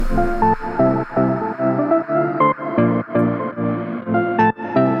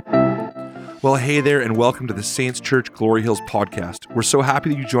Well, hey there, and welcome to the Saints Church Glory Hills podcast. We're so happy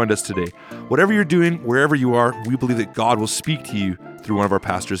that you joined us today. Whatever you're doing, wherever you are, we believe that God will speak to you through one of our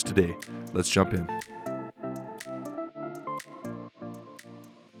pastors today. Let's jump in.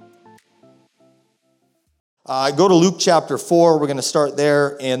 Go to Luke chapter 4. We're going to start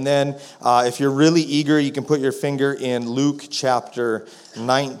there. And then if you're really eager, you can put your finger in Luke chapter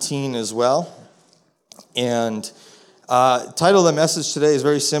 19 as well. And title of the message today is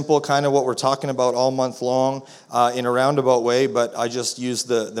very simple, kind of what we're talking about all month long in a roundabout way. But I just used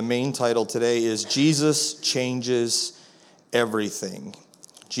the main title today is Jesus Changes Everything.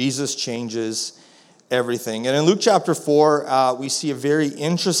 Jesus changes everything. And in Luke chapter 4, we see a very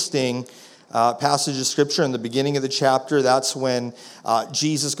interesting passage of scripture in the beginning of the chapter. That's when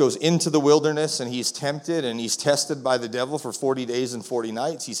Jesus goes into the wilderness and he's tempted and he's tested by the devil for 40 days and 40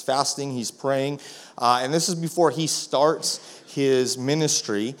 nights. He's fasting, he's praying, and this is before he starts his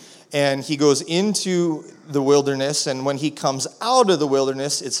ministry. And he goes into the wilderness, and when he comes out of the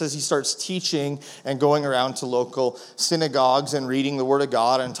wilderness, it says he starts teaching and going around to local synagogues and reading the Word of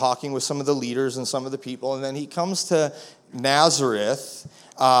God and talking with some of the leaders and some of the people. And then he comes to Nazareth,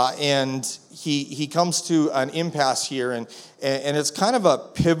 and he comes to an impasse here, and it's kind of a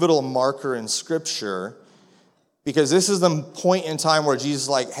pivotal marker in Scripture, because this is the point in time where Jesus is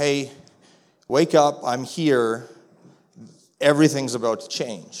like, hey, wake up, I'm here, everything's about to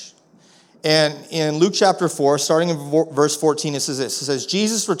change. And in Luke chapter 4, starting in verse 14, it says this. It says,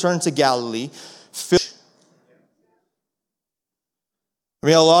 Jesus returned to Galilee. I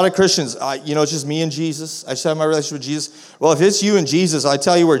mean, a lot of Christians, it's just me and Jesus. I just have my relationship with Jesus. Well, if it's you and Jesus, I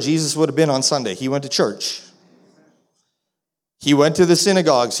tell you where Jesus would have been on Sunday. He went to church. He went to the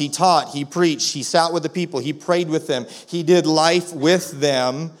synagogues. He taught. He preached. He sat with the people. He prayed with them. He did life with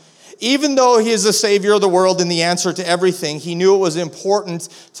them. Even though he is the Savior of the world and the answer to everything, he knew it was important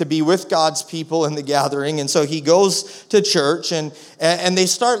to be with God's people in the gathering. And so he goes to church, and they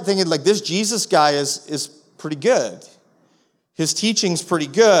start thinking, like, this Jesus guy is pretty good. His teaching's pretty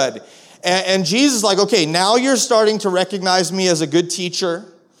good. And Jesus is like, okay, now you're starting to recognize me as a good teacher.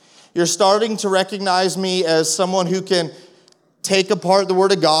 You're starting to recognize me as someone who can take apart the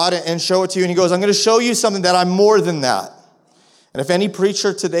Word of God and show it to you. And he goes, I'm going to show you something that I'm more than that. And if any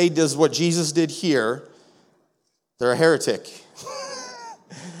preacher today does what Jesus did here, they're a heretic.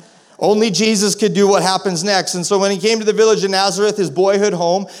 Only Jesus could do what happens next. And so when he came to the village of Nazareth, his boyhood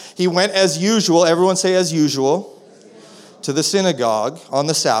home, he went as usual. Everyone say as usual. To the synagogue on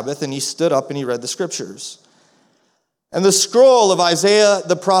the Sabbath, and he stood up and he read the scriptures. And the scroll of Isaiah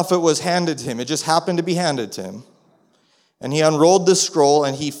the prophet was handed to him. It just happened to be handed to him. And he unrolled the scroll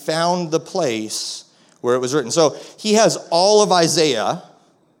and he found the place where it was written. So he has all of Isaiah,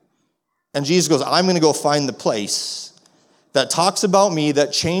 and Jesus goes, I'm going to go find the place that talks about me,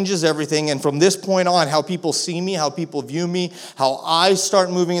 that changes everything. And from this point on, how people see me, how people view me, how I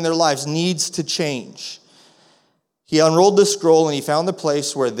start moving in their lives needs to change. He unrolled the scroll and he found the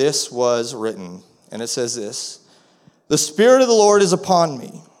place where this was written. And it says this, the Spirit of the Lord is upon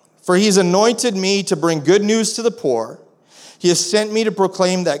me, for he's anointed me to bring good news to the poor. He has sent me to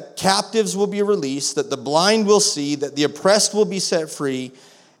proclaim that captives will be released, that the blind will see, that the oppressed will be set free,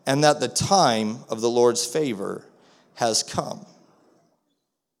 and that the time of the Lord's favor has come.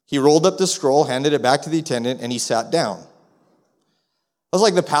 He rolled up the scroll, handed it back to the attendant, and he sat down. It was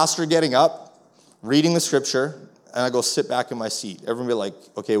like the pastor getting up, reading the scripture, and I go sit back in my seat. Everyone be like,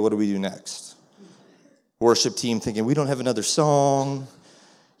 okay, what do we do next? Worship team thinking, we don't have another song.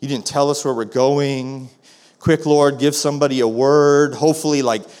 You didn't tell us where we're going. Quick, Lord, give somebody a word. Hopefully,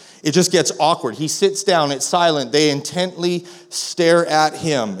 it just gets awkward. He sits down, it's silent. They intently stare at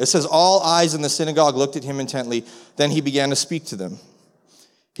him. It says, all eyes in the synagogue looked at him intently. Then he began to speak to them.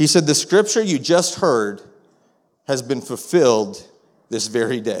 He said, the scripture you just heard has been fulfilled this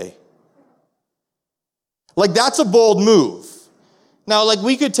very day. That's a bold move. Now,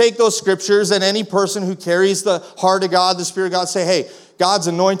 we could take those scriptures, and any person who carries the heart of God, the Spirit of God, say, hey, God's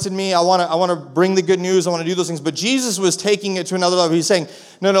anointed me. I want to bring the good news. I want to do those things. But Jesus was taking it to another level. He's saying,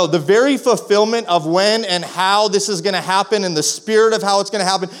 no, the very fulfillment of when and how this is going to happen and the spirit of how it's going to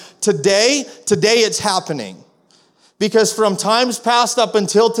happen, today it's happening. Because from times past up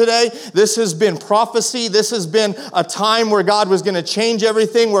until today, this has been prophecy. This has been a time where God was going to change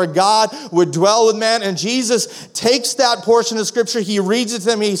everything, where God would dwell with man. And Jesus takes that portion of scripture, he reads it to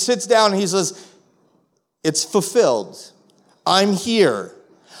them, he sits down and he says, it's fulfilled. I'm here.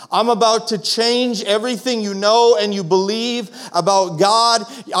 I'm about to change everything you know and you believe about God.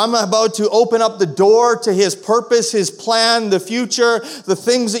 I'm about to open up the door to His purpose, His plan, the future, the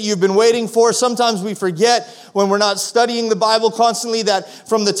things that you've been waiting for. Sometimes we forget when we're not studying the Bible constantly that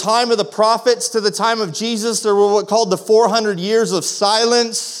from the time of the prophets to the time of Jesus, there were what called the 400 years of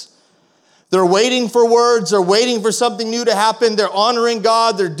silence. They're waiting for words. They're waiting for something new to happen. They're honoring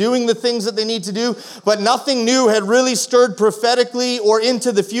God. They're doing the things that they need to do. But nothing new had really stirred prophetically or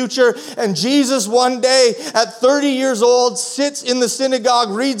into the future. And Jesus one day at 30 years old sits in the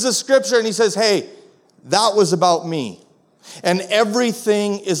synagogue, reads the scripture, and he says, hey, that was about me. And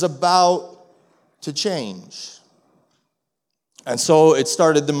everything is about to change. And so it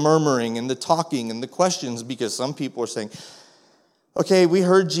started the murmuring and the talking and the questions because some people are saying, okay, we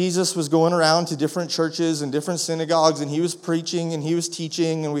heard Jesus was going around to different churches and different synagogues, and he was preaching and he was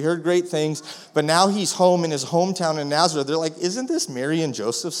teaching, and we heard great things. But now he's home in his hometown in Nazareth. They're like, isn't this Mary and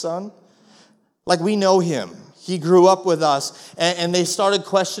Joseph's son? Like, we know him. He grew up with us. And they started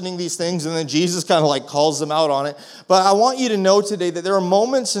questioning these things, and then Jesus kind of like calls them out on it. But I want you to know today that there are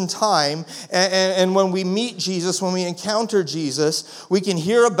moments in time, and when we meet Jesus, when we encounter Jesus, we can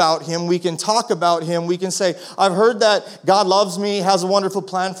hear about him, we can talk about him, we can say, I've heard that God loves me, has a wonderful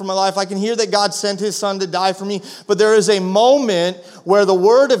plan for my life. I can hear that God sent his son to die for me. But there is a moment where the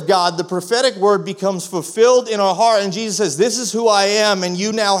word of God, the prophetic word, becomes fulfilled in our heart, and Jesus says, this is who I am, and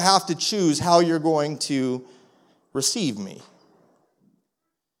you now have to choose how you're going to receive me.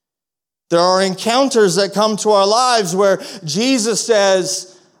 There are encounters that come to our lives where Jesus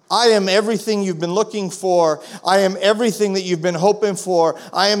says, I am everything you've been looking for. I am everything that you've been hoping for.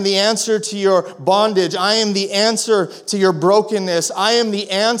 I am the answer to your bondage. I am the answer to your brokenness. I am the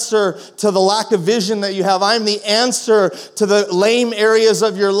answer to the lack of vision that you have. I am the answer to the lame areas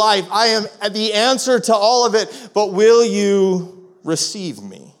of your life. I am the answer to all of it. But will you receive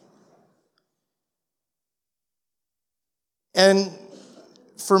me? And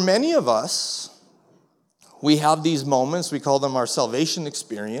for many of us, we have these moments, we call them our salvation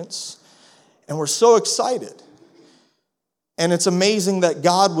experience, and we're so excited. And it's amazing that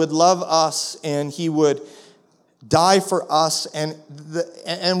God would love us and he would die for us,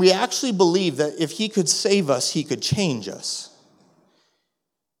 and we actually believe that if he could save us, he could change us.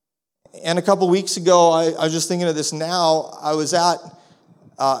 And a couple weeks ago, I was just thinking of this now, I was at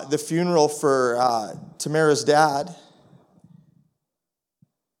the funeral for Tamara's dad.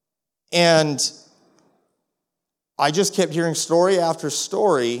 And I just kept hearing story after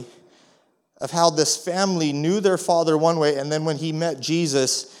story of how this family knew their father one way, and then when he met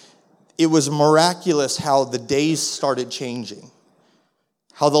Jesus, it was miraculous how the days started changing,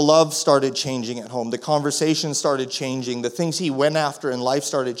 how the love started changing at home, the conversation started changing, the things he went after in life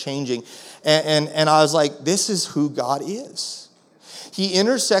started changing. And I was like, this is who God is. He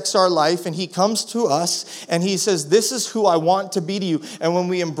intersects our life and he comes to us and he says, this is who I want to be to you. And when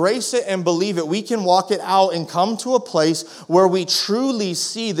we embrace it and believe it, we can walk it out and come to a place where we truly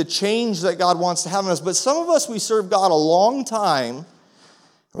see the change that God wants to have in us. But some of us, we serve God a long time.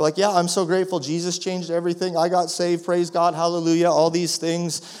 We're like, yeah, I'm so grateful. Jesus changed everything. I got saved. Praise God. Hallelujah. All these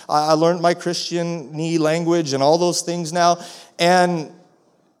things. I learned my Christian language and all those things now. And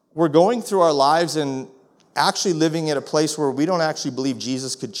we're going through our lives and actually living at a place where we don't actually believe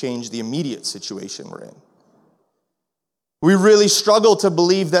Jesus could change the immediate situation we're in. We really struggle to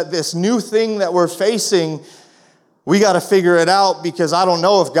believe that this new thing that we're facing, we got to figure it out because I don't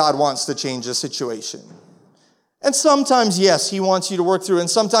know if God wants to change the situation. And sometimes, yes, he wants you to work through it, and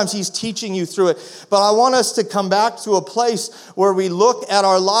sometimes he's teaching you through it. But I want us to come back to a place where we look at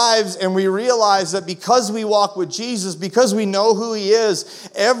our lives and we realize that because we walk with Jesus, because we know who he is,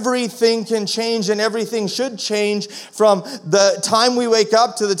 everything can change and everything should change from the time we wake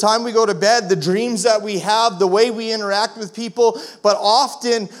up to the time we go to bed, the dreams that we have, the way we interact with people. But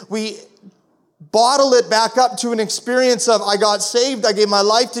often we bottle it back up to an experience of, I got saved, I gave my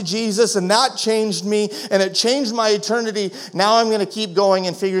life to Jesus, and that changed me, and it changed my eternity. Now I'm going to keep going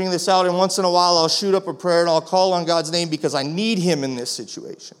and figuring this out, and once in a while I'll shoot up a prayer and I'll call on God's name because I need him in this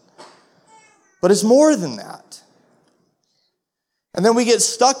situation. But it's more than that. And then we get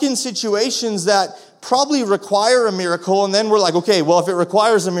stuck in situations that probably require a miracle, and then we're like, okay, well, if it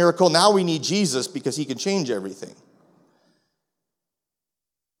requires a miracle, now we need Jesus because he can change everything.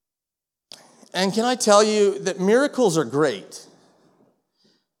 And can I tell you that miracles are great?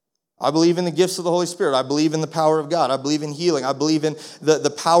 I believe in the gifts of the Holy Spirit. I believe in the power of God. I believe in healing. I believe in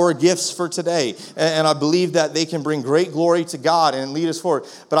the power gifts for today. And I believe that they can bring great glory to God and lead us forward.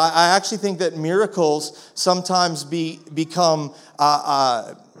 But I actually think that miracles sometimes become,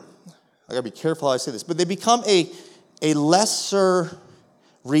 I got to be careful how I say this, but they become a lesser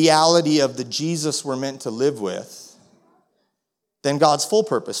reality of the Jesus we're meant to live with than God's full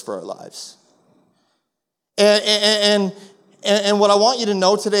purpose for our lives. And what I want you to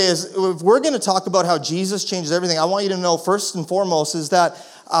know today is, if we're going to talk about how Jesus changes everything, I want you to know first and foremost is that,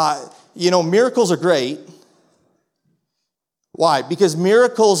 miracles are great. Why? Because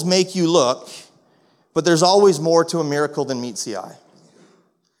miracles make you look, but there's always more to a miracle than meets the eye.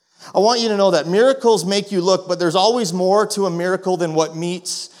 I want you to know that miracles make you look, but there's always more to a miracle than what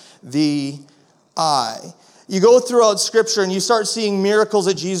meets the eye. You go throughout Scripture and you start seeing miracles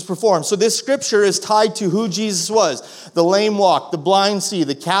that Jesus performed. So this Scripture is tied to who Jesus was. The lame walk, the blind see,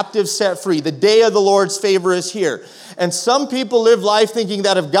 the captive set free. The day of the Lord's favor is here. And some people live life thinking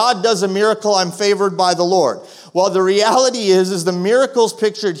that if God does a miracle, I'm favored by the Lord. Well, the reality is the miracles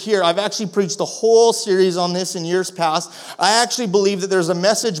pictured here. I've actually preached a whole series on this in years past. I actually believe that there's a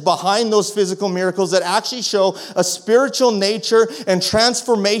message behind those physical miracles that actually show a spiritual nature and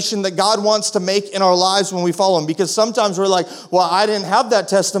transformation that God wants to make in our lives when we follow Him. Because sometimes we're like, well, I didn't have that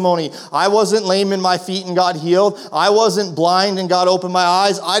testimony. I wasn't lame in my feet and got healed. I wasn't blind and God opened my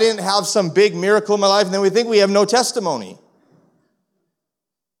eyes. I didn't have some big miracle in my life. And then we think we have no testimony.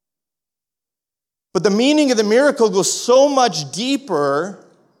 But the meaning of the miracle goes so much deeper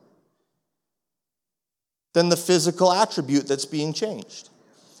than the physical attribute that's being changed.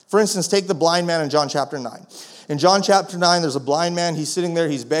 For instance, take the blind man in John chapter 9. In John chapter 9, there's a blind man. He's sitting there.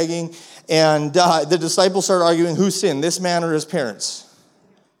 He's begging. And the disciples start arguing, who sinned, this man or his parents?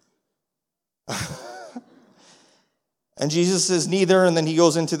 And Jesus says neither, and then he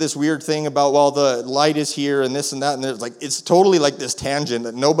goes into this weird thing about, well, the light is here and this and that, and there's like, it's totally like this tangent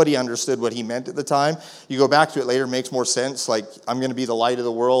that nobody understood what he meant at the time. You go back to it later, it makes more sense, like, I'm going to be the light of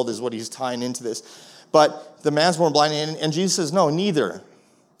the world is what he's tying into this. But the man's born blind, and Jesus says, no, neither,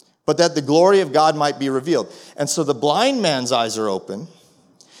 but that the glory of God might be revealed. And so the blind man's eyes are open,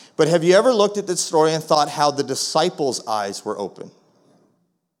 but have you ever looked at this story and thought how the disciples' eyes were open?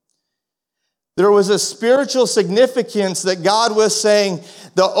 There was a spiritual significance that God was saying,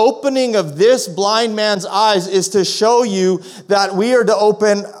 the opening of this blind man's eyes is to show you that we are to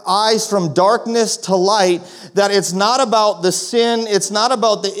open eyes from darkness to light, that it's not about the sin, it's not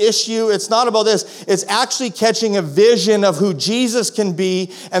about the issue, it's not about this. It's actually catching a vision of who Jesus can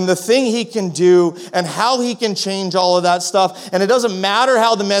be and the thing He can do and how He can change all of that stuff. And it doesn't matter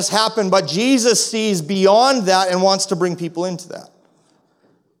how the mess happened, but Jesus sees beyond that and wants to bring people into that.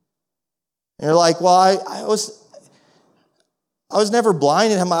 And you're like, well, I was never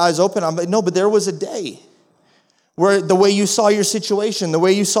blind and had my eyes open. I'm like, no, but there was a day where the way you saw your situation, the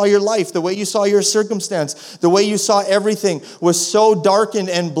way you saw your life, the way you saw your circumstance, the way you saw everything was so darkened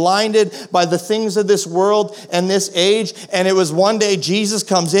and blinded by the things of this world and this age. And it was one day Jesus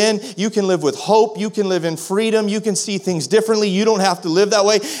comes in. You can live with hope. You can live in freedom. You can see things differently. You don't have to live that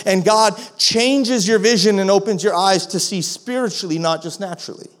way. And God changes your vision and opens your eyes to see spiritually, not just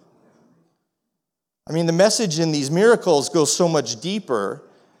naturally. I mean, the message in these miracles goes so much deeper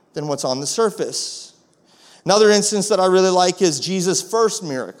than what's on the surface. Another instance that I really like is Jesus' first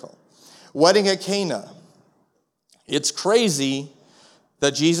miracle, wedding at Cana. It's crazy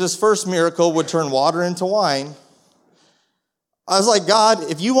that Jesus' first miracle would turn water into wine. I was like, God,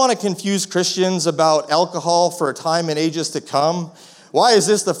 if you want to confuse Christians about alcohol for a time and ages to come, why is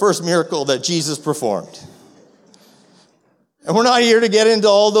this the first miracle that Jesus performed? And we're not here to get into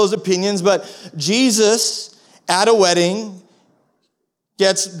all those opinions, but Jesus at a wedding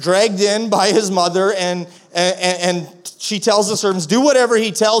gets dragged in by his mother, and she tells the servants, do whatever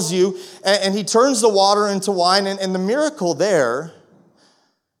he tells you, and he turns the water into wine, and the miracle there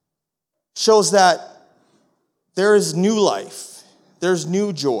shows that there is new life, there's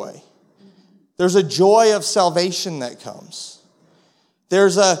new joy, there's a joy of salvation that comes.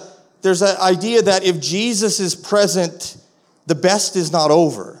 There's an idea that if Jesus is present, the best is not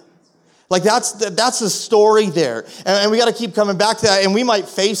over. Like that's a story there. And we got to keep coming back to that. And we might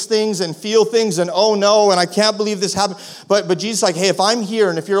face things and feel things and oh no, and I can't believe this happened. But Jesus is like, hey, if I'm here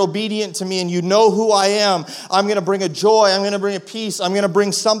and if you're obedient to me and you know who I am, I'm going to bring a joy. I'm going to bring a peace. I'm going to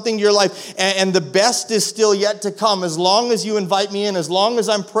bring something to your life. And the best is still yet to come. As long as you invite me in, as long as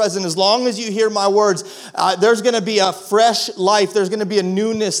I'm present, as long as you hear my words, there's going to be a fresh life. There's going to be a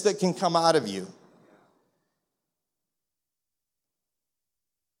newness that can come out of you.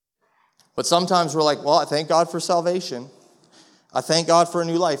 But sometimes we're like, well, I thank God for salvation. I thank God for a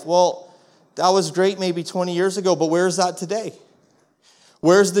new life. Well, that was great maybe 20 years ago, but where's that today?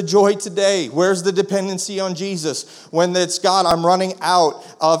 Where's the joy today? Where's the dependency on Jesus? When it's, God, I'm running out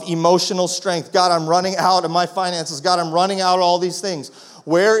of emotional strength. God, I'm running out of my finances. God, I'm running out of all these things.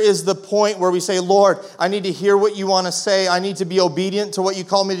 Where is the point where we say, Lord, I need to hear what you want to say. I need to be obedient to what you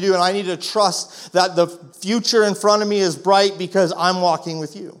call me to do. And I need to trust that the future in front of me is bright because I'm walking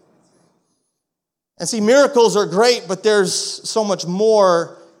with you. And see, miracles are great, but there's so much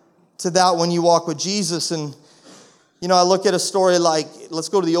more to that when you walk with Jesus. And, I look at a story like, let's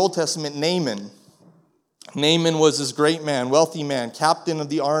go to the Old Testament, Naaman. Naaman was this great man, wealthy man, captain of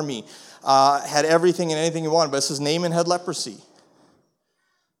the army, had everything and anything he wanted. But it says Naaman had leprosy.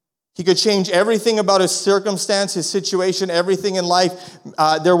 He could change everything about his circumstance, his situation, everything in life.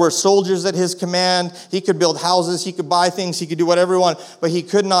 There were soldiers at his command. He could build houses. He could buy things. He could do whatever he wanted. But he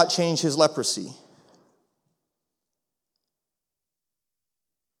could not change his leprosy.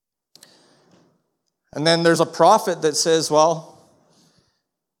 And then there's a prophet that says, well,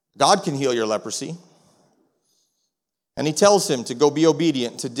 God can heal your leprosy. And he tells him to go be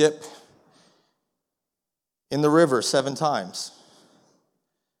obedient, to dip in the river 7 times.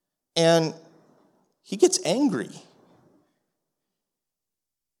 And he gets angry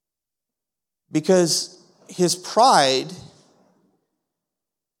because his pride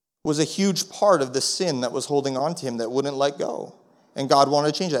was a huge part of the sin that was holding on to him that wouldn't let go. And God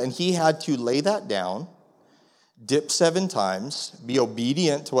wanted to change that. And he had to lay that down, dip 7 times, be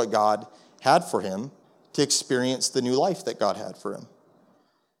obedient to what God had for him to experience the new life that God had for him.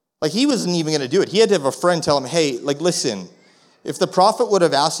 Like, he wasn't even going to do it. He had to have a friend tell him, hey, listen, if the prophet would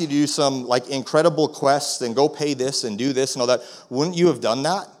have asked you to do some, incredible quests and go pay this and do this and all that, wouldn't you have done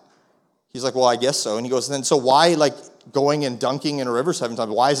that? He's like, well, I guess so. And he goes, then so why, going and dunking in a river 7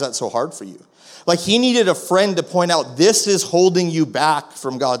 times, why is that so hard for you? He needed a friend to point out, this is holding you back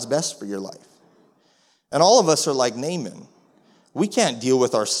from God's best for your life. And all of us are like Naaman. We can't deal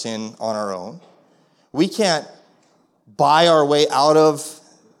with our sin on our own. We can't buy our way out of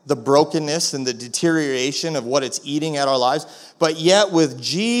the brokenness and the deterioration of what it's eating at our lives. But yet with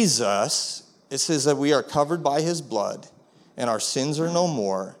Jesus, it says that we are covered by his blood and our sins are no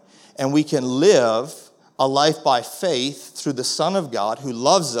more. And we can live a life by faith through the Son of God who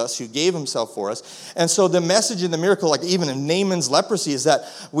loves us, who gave himself for us. And so the message in the miracle, even in Naaman's leprosy, is that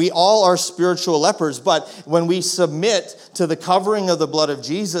we all are spiritual lepers, but when we submit to the covering of the blood of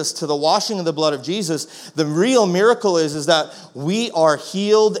Jesus, to the washing of the blood of Jesus, the real miracle is that we are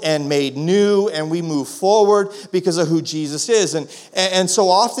healed and made new, and we move forward because of who Jesus is. And so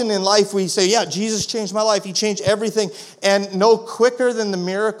often in life we say, yeah, Jesus changed my life. He changed everything. And no quicker than the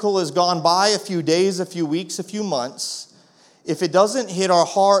miracle has gone by, a few days, a few weeks, a few months, if it doesn't hit our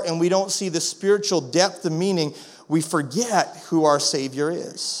heart and we don't see the spiritual depth and meaning, we forget who our Savior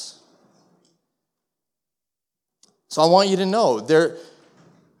is. So I want you to know,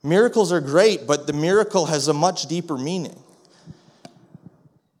 miracles are great, but the miracle has a much deeper meaning.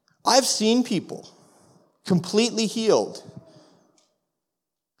 I've seen people completely healed,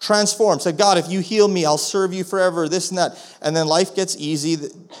 transformed, said, God, if you heal me, I'll serve you forever, this and that. And then life gets easy,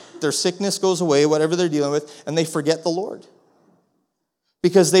 their sickness goes away, whatever they're dealing with, and they forget the Lord.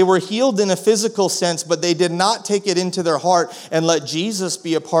 Because they were healed in a physical sense, but they did not take it into their heart and let Jesus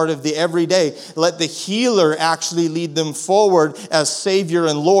be a part of the everyday. Let the healer actually lead them forward as Savior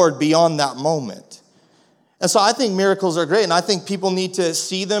and Lord beyond that moment. And so I think miracles are great, and I think people need to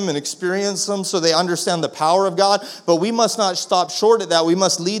see them and experience them so they understand the power of God. But we must not stop short at that. We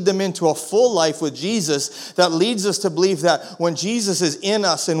must lead them into a full life with Jesus that leads us to believe that when Jesus is in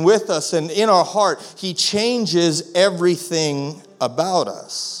us and with us and in our heart, he changes everything about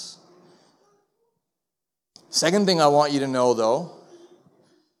us. Second thing I want you to know, though,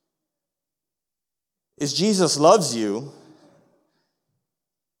 is Jesus loves you,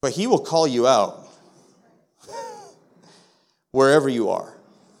 but he will call you out wherever you are.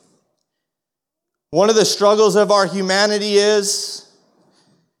 One of the struggles of our humanity is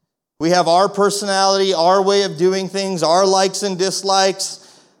we have our personality, our way of doing things, our likes and dislikes,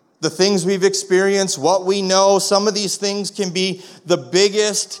 the things we've experienced, what we know. Some of these things can be the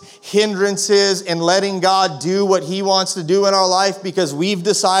biggest hindrances in letting God do what he wants to do in our life because we've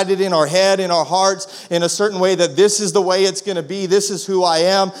decided in our head, in our hearts, in a certain way that this is the way it's going to be. This is who I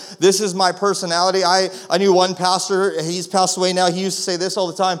am. This is my personality. I knew one pastor, he's passed away now. He used to say this all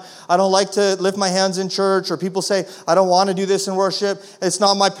the time. I don't like to lift my hands in church, or people say, I don't want to do this in worship. It's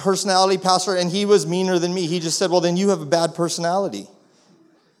not my personality, pastor. And he was meaner than me. He just said, well, then you have a bad personality.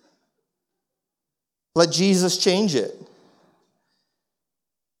 Let Jesus change it.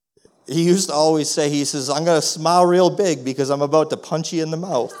 He used to always say, he says, I'm going to smile real big because I'm about to punch you in the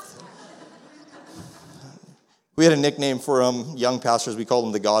mouth. We had a nickname for him, young pastors. We called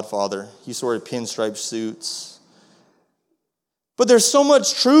him the Godfather. He used to wear pinstripe suits. But there's so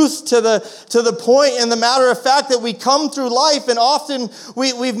much truth to the point and the matter of fact that we come through life, and often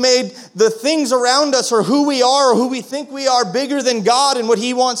we've made the things around us or who we are or who we think we are bigger than God and what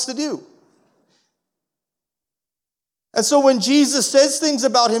he wants to do. And so when Jesus says things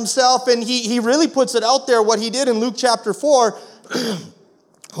about himself, and he really puts it out there, what he did in Luke chapter 4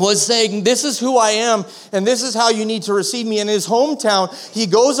 was saying, this is who I am, and this is how you need to receive me. In his hometown, he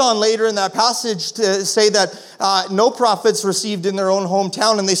goes on later in that passage to say that no prophets received in their own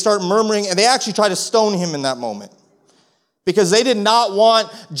hometown, and they start murmuring, and they actually try to stone him in that moment. Because they did not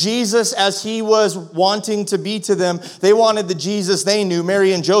want Jesus as he was wanting to be to them. They wanted the Jesus they knew,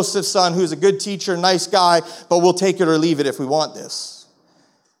 Mary and Joseph's son, who's a good teacher, nice guy, but we'll take it or leave it if we want this.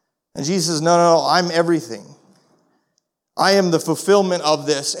 And Jesus says, no, I'm everything. I am the fulfillment of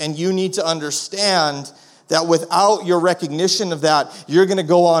this, and you need to understand that without your recognition of that, you're going to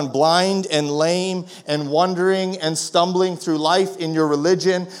go on blind and lame and wandering and stumbling through life in your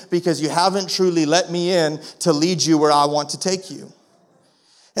religion because you haven't truly let me in to lead you where I want to take you.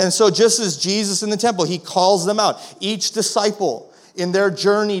 And so just as Jesus in the temple, he calls them out. Each disciple in their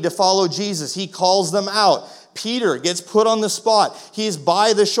journey to follow Jesus, he calls them out. Peter gets put on the spot. He's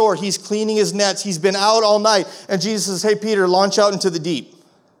by the shore. He's cleaning his nets. He's been out all night. And Jesus says, hey, Peter, launch out into the deep.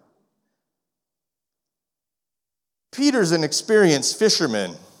 Peter's an experienced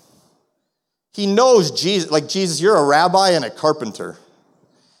fisherman. He knows Jesus, like Jesus, you're a rabbi and a carpenter.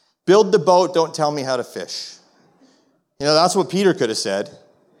 Build the boat, don't tell me how to fish. You know, that's what Peter could have said.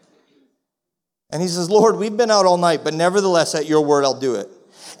 And he says, Lord, we've been out all night, but nevertheless, at your word, I'll do it.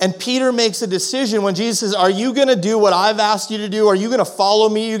 And Peter makes a decision when Jesus says, are you going to do what I've asked you to do? Are you going to follow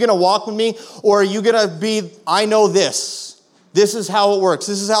me? Are you going to walk with me? Or are you going to be, I know this. This is how it works.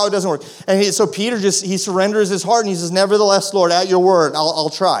 This is how it doesn't work. And so Peter he surrenders his heart and he says, nevertheless, Lord, at your word, I'll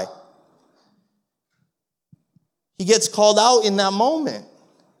try. He gets called out in that moment.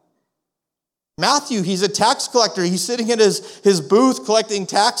 Matthew, he's a tax collector. He's sitting at his booth collecting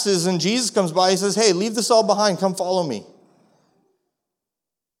taxes, and Jesus comes by. He says, hey, leave this all behind. Come follow me.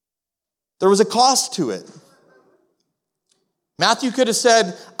 There was a cost to it. Matthew could have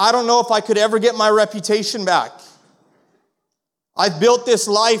said, I don't know if I could ever get my reputation back. I've built this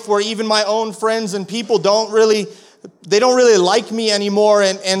life where even my own friends and people don't really like me anymore.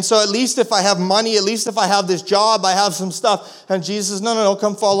 And so at least if I have money, at least if I have this job, I have some stuff. And Jesus says, no,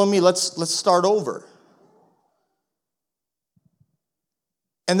 come follow me. Let's start over.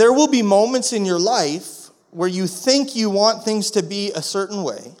 And there will be moments in your life where you think you want things to be a certain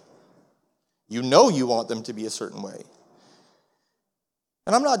way. You know you want them to be a certain way.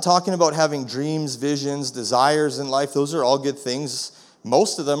 And I'm not talking about having dreams, visions, desires in life. Those are all good things.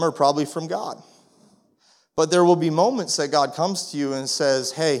 Most of them are probably from God. But there will be moments that God comes to you and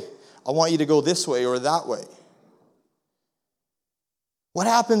says, hey, I want you to go this way or that way. What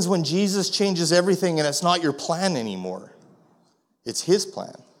happens when Jesus changes everything and it's not your plan anymore? It's his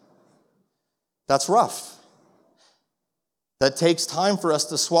plan. That's rough. That takes time for us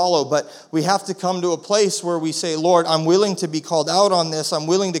to swallow, but we have to come to a place where we say, Lord, I'm willing to be called out on this. I'm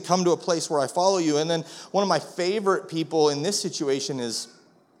willing to come to a place where I follow you. And then one of my favorite people in this situation is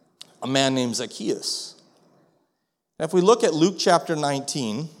a man named Zacchaeus. Now, if we look at Luke chapter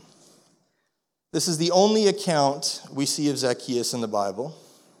 19, this is the only account we see of Zacchaeus in the Bible.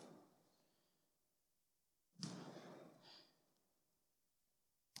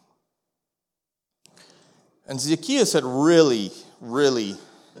 And Zacchaeus had really, really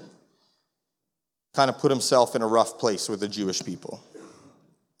kind of put himself in a rough place with the Jewish people.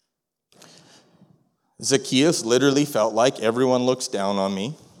 Zacchaeus literally felt like everyone looks down on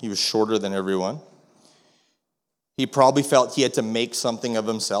me. He was shorter than everyone. He probably felt he had to make something of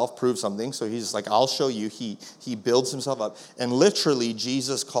himself, prove something. So he's like, I'll show you. He builds himself up. And literally,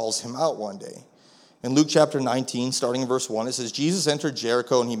 Jesus calls him out one day. In Luke chapter 19, starting in verse 1, it says, Jesus entered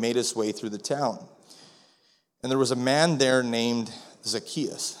Jericho and he made his way through the town. And there was a man there named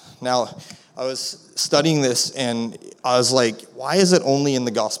Zacchaeus. Now, I was studying this and I was like, why is it only in the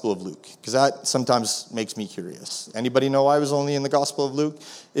Gospel of Luke? Because that sometimes makes me curious. Anybody know why it was only in the Gospel of Luke?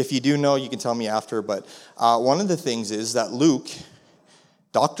 If you do know, you can tell me after. But one of the things is that Luke,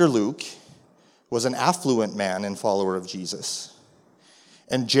 Dr. Luke, was an affluent man and follower of Jesus.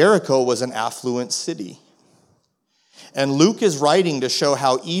 And Jericho was an affluent city. And Luke is writing to show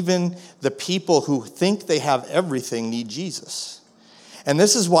how even the people who think they have everything need Jesus. And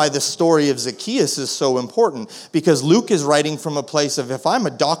this is why the story of Zacchaeus is so important, because Luke is writing from a place of, if I'm a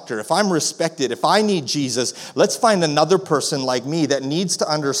doctor, if I'm respected, if I need Jesus, let's find another person like me that needs to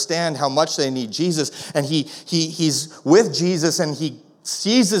understand how much they need Jesus. And he's with Jesus and he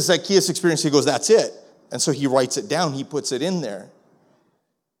sees the Zacchaeus experience. He goes, that's it. And so he writes it down. He puts it in there.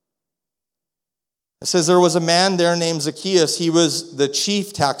 It says there was a man there named Zacchaeus. He was the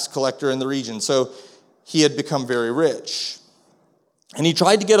chief tax collector in the region. So he had become very rich. And he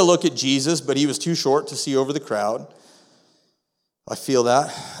tried to get a look at Jesus, but he was too short to see over the crowd. I feel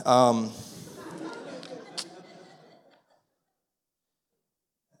that.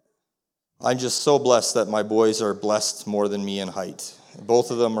 I'm just so blessed that my boys are blessed more than me in height.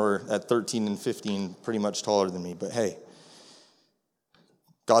 Both of them are at 13 and 15, pretty much taller than me. But hey,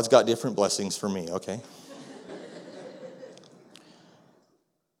 God's got different blessings for me, okay?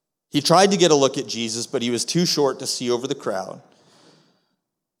 He tried to get a look at Jesus, but he was too short to see over the crowd.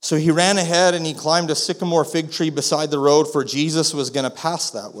 So he ran ahead and he climbed a sycamore fig tree beside the road, for Jesus was going to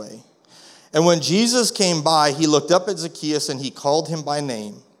pass that way. And when Jesus came by, he looked up at Zacchaeus and he called him by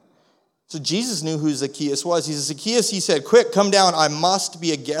name. So Jesus knew who Zacchaeus was. He said, Zacchaeus, he said, quick, come down. I must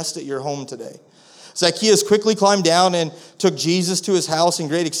be a guest at your home today. Zacchaeus quickly climbed down and took Jesus to his house in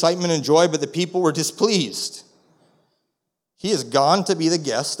great excitement and joy, but the people were displeased. He has gone to be the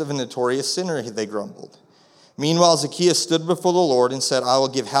guest of a notorious sinner, they grumbled. Meanwhile, Zacchaeus stood before the Lord and said, I will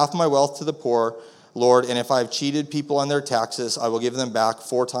give half my wealth to the poor, Lord, and if I have cheated people on their taxes, I will give them back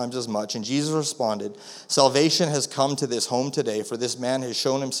 4 times as much. And Jesus responded, salvation has come to this home today, for this man has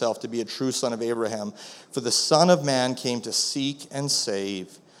shown himself to be a true son of Abraham. For the Son of Man came to seek and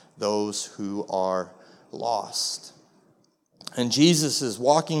save those who are lost. And Jesus is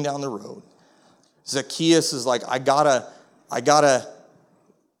walking down the road. Zacchaeus is like, I gotta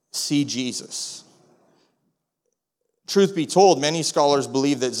see Jesus. Truth be told, many scholars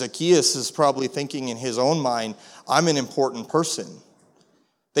believe that Zacchaeus is probably thinking in his own mind, I'm an important person.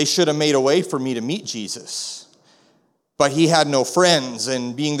 They should have made a way for me to meet Jesus. But he had no friends,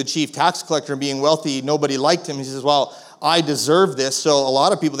 and being the chief tax collector and being wealthy, nobody liked him. He says, well, I deserve this. So a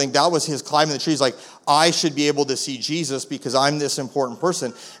lot of people think that was his climbing the tree. He's like, I should be able to see Jesus because I'm this important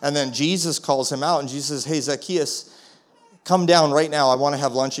person. And then Jesus calls him out, and Jesus says, hey, Zacchaeus, come down right now. I want to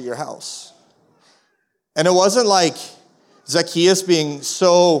have lunch at your house. And it wasn't like Zacchaeus being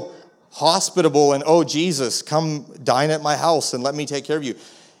so hospitable and, oh, Jesus, come dine at my house and let me take care of you.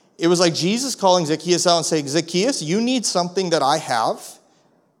 It was like Jesus calling Zacchaeus out and saying, Zacchaeus, you need something that I have.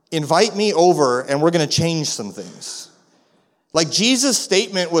 Invite me over and we're going to change some things. Like Jesus'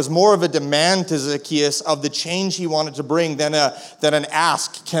 statement was more of a demand to Zacchaeus of the change he wanted to bring than an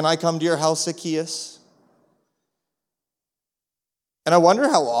ask, can I come to your house, Zacchaeus? And I wonder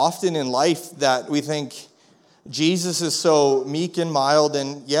how often in life that we think Jesus is so meek and mild,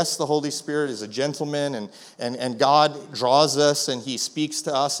 and yes, the Holy Spirit is a gentleman, and God draws us, and he speaks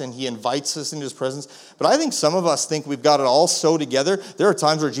to us, and he invites us into his presence. But I think some of us think we've got it all so together. There are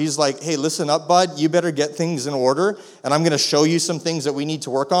times where Jesus is like, hey, listen up, bud, you better get things in order, and I'm going to show you some things that we need to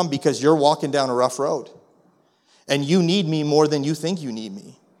work on because you're walking down a rough road. And you need me more than you think you need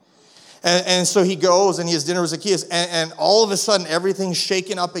me. And so he goes and he has dinner with Zacchaeus, and all of a sudden everything's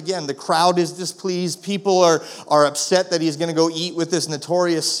shaken up again. The crowd is displeased. People are upset that he's going to go eat with this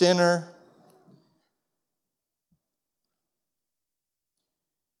notorious sinner.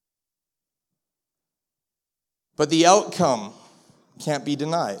 But the outcome can't be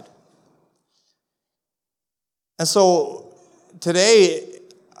denied. And so today,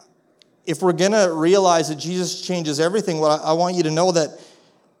 if we're going to realize that Jesus changes everything, well, I want you to know that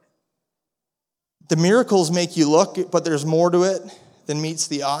the miracles make you look, but there's more to it than meets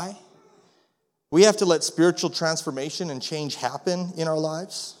the eye. We have to let spiritual transformation and change happen in our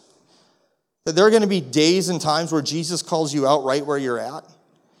lives. That there are going to be days and times where Jesus calls you out right where you're at.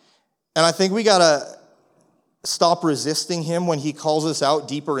 And I think we got to stop resisting him when he calls us out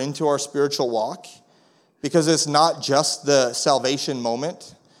deeper into our spiritual walk, because it's not just the salvation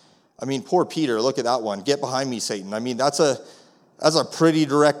moment. I mean, poor Peter, look at that one. Get behind me, Satan. I mean, that's a pretty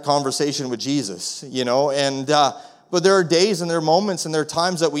direct conversation with Jesus, you know. And but there are days and there are moments and there are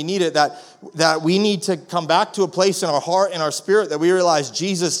times that we need it, that we need to come back to a place in our heart and our spirit that we realize,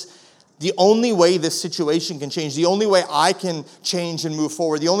 Jesus, the only way this situation can change, the only way I can change and move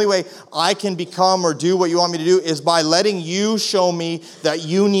forward, the only way I can become or do what you want me to do is by letting you show me that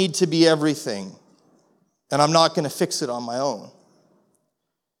you need to be everything. And I'm not going to fix it on my own.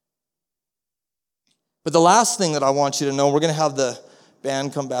 But the last thing that I want you to know, we're going to have the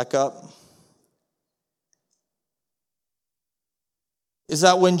band come back up, is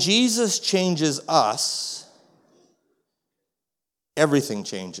that when Jesus changes us, everything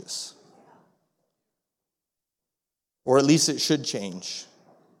changes. Or at least it should change.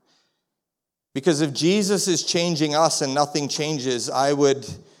 Because if Jesus is changing us and nothing changes, I would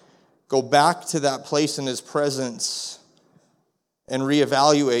go back to that place in his presence and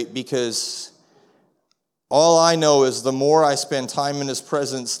reevaluate, because All I know is the more I spend time in his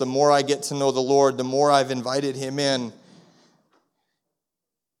presence, the more I get to know the Lord, the more I've invited him in.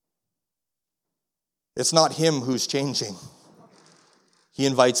 It's not him who's changing. He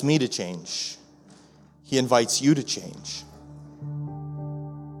invites me to change. He invites you to change.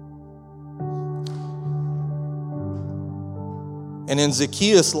 And in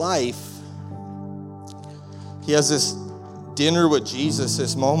Zacchaeus' life, he has this dinner with Jesus,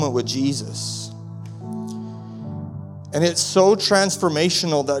 this moment with Jesus. And it's so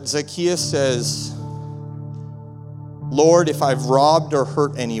transformational that Zacchaeus says, Lord, if I've robbed or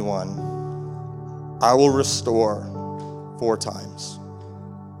hurt anyone, I will restore 4 times.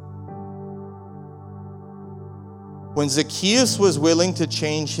 When Zacchaeus was willing to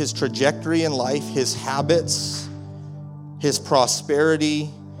change his trajectory in life, his habits, his prosperity,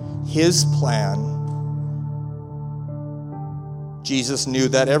 his plan, Jesus knew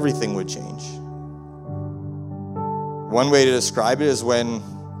that everything would change. One way to describe it is when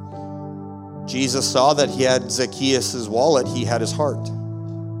Jesus saw that he had Zacchaeus' wallet, he had his heart.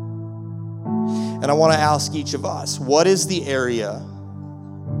 And I want to ask each of us, what is the area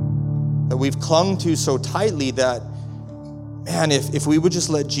that we've clung to so tightly that, man, if we would just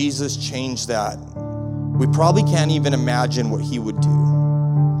let Jesus change that, we probably can't even imagine what he would do.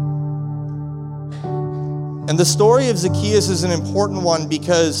 And the story of Zacchaeus is an important one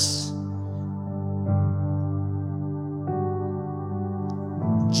because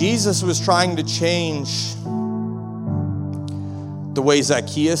Jesus was trying to change the way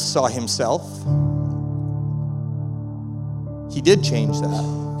Zacchaeus saw himself. He did change that.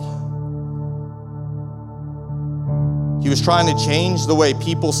 He was trying to change the way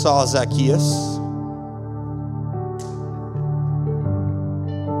people saw Zacchaeus.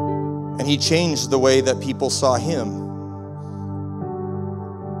 And he changed the way that people saw him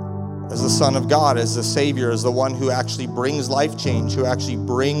as the Son of God, as the Savior, as the one who actually brings life change, who actually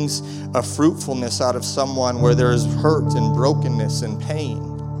brings a fruitfulness out of someone where there is hurt and brokenness and pain.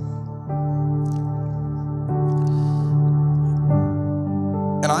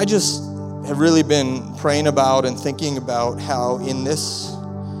 And I just have really been praying about and thinking about how in this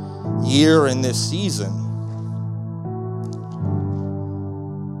year, in this season,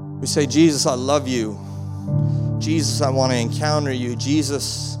 we say, Jesus, I love you. Jesus, I want to encounter you.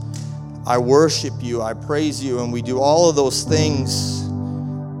 Jesus, I worship you. I praise you. And we do all of those things.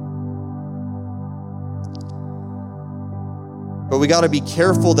 But we got to be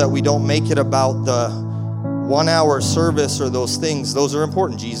careful that we don't make it about the 1-hour service or those things. Those are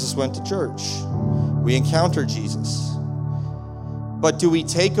important. Jesus went to church. We encountered Jesus. But do we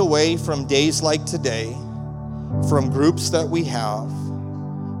take away from days like today, from groups that we have,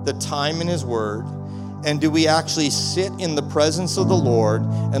 the time in his word, and do we actually sit in the presence of the Lord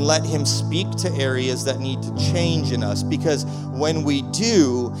and let him speak to areas that need to change in us? Because when we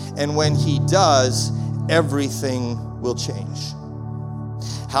do, and when he does, everything will change.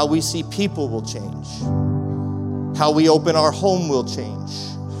 How we see people will change. How we open our home will change.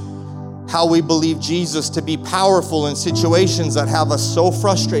 How we believe Jesus to be powerful in situations that have us so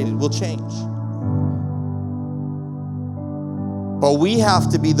frustrated will change. But we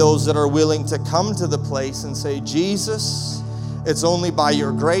have to be those that are willing to come to the place and say, Jesus, it's only by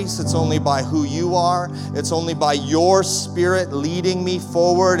your grace, it's only by who you are, it's only by your Spirit leading me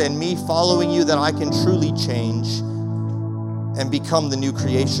forward and me following you that I can truly change and become the new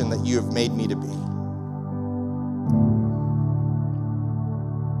creation that you have made me to be.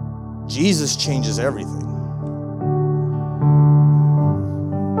 Jesus changes everything.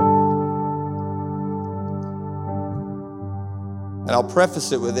 And I'll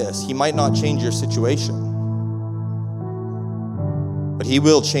preface it with this. He might not change your situation, but he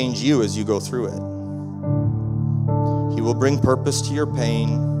will change you as you go through it. He will bring purpose to your pain.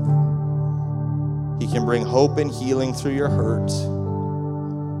 He can bring hope and healing through your hurt.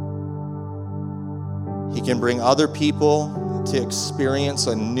 He can bring other people to experience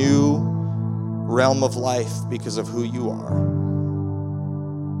a new realm of life because of who you are.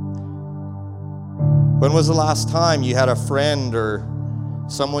 When was the last time you had a friend or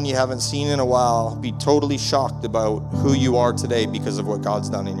someone you haven't seen in a while be totally shocked about who you are today because of what God's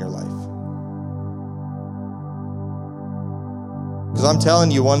done in your life? Because I'm telling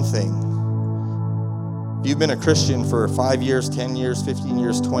you one thing. If you've been a Christian for 5 years, 10 years, 15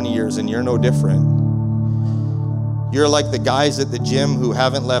 years, 20 years, and you're no different, you're like the guys at the gym who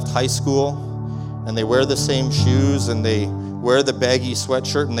haven't left high school, and they wear the same shoes, and they wear the baggy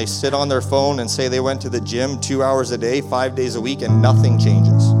sweatshirt, and they sit on their phone and say they went to the gym 2 hours a day, 5 days a week, and nothing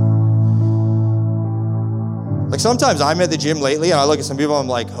changes. Like sometimes I'm at the gym lately and I look at some people, I'm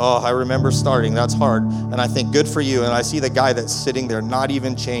like, oh, I remember starting, that's hard. And I think, good for you. And I see the guy that's sitting there, not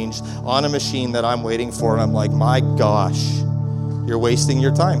even changed, on a machine that I'm waiting for. And I'm like, my gosh, you're wasting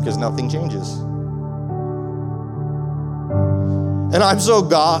your time because nothing changes. And I'm so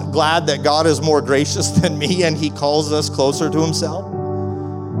glad that God is more gracious than me and he calls us closer to himself.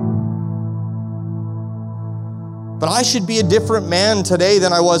 But I should be a different man today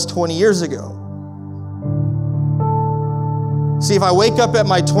than I was 20 years ago. See, if I wake up at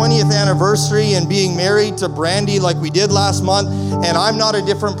my 20th anniversary and being married to Brandy like we did last month, and I'm not a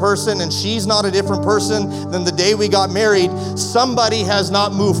different person and she's not a different person than the day we got married, somebody has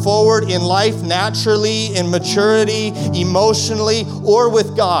not moved forward in life naturally, in maturity, emotionally, or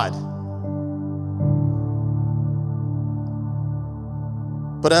with God.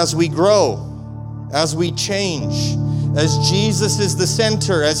 But as we grow, as we change, as Jesus is the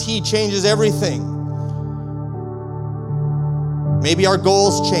center, as he changes everything, maybe our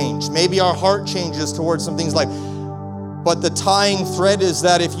goals change. Maybe our heart changes towards some things like, but the tying thread is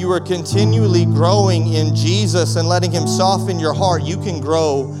that if you are continually growing in Jesus and letting him soften your heart, you can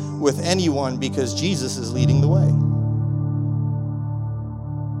grow with anyone because Jesus is leading the way.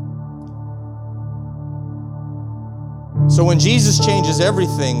 So when Jesus changes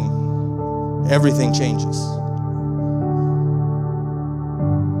everything, everything changes.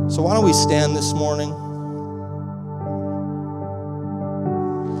 So why don't we stand this morning?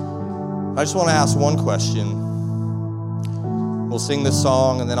 I just want to ask one question. We'll sing this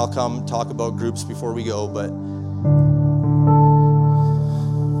song and then I'll come talk about groups before we go, but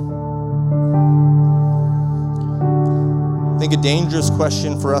I think a dangerous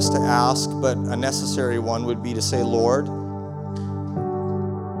question for us to ask, but a necessary one would be to say, Lord,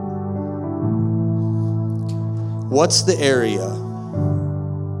 what's the area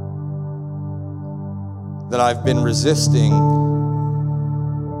that I've been resisting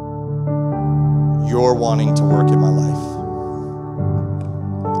you're wanting to work in my life?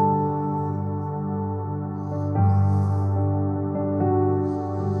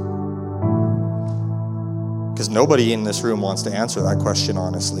 Because nobody in this room wants to answer that question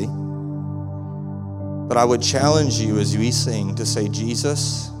honestly. But I would challenge you as we sing to say,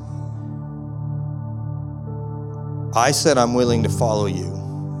 Jesus, I said I'm willing to follow you,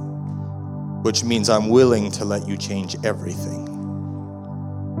 which means I'm willing to let you change everything,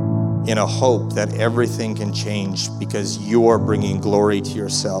 in a hope that everything can change because you're bringing glory to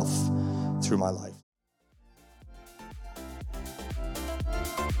yourself through my life.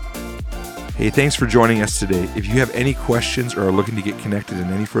 Hey, thanks for joining us today. If you have any questions or are looking to get connected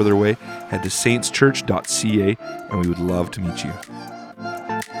in any further way, head to saintschurch.ca and we would love to meet you.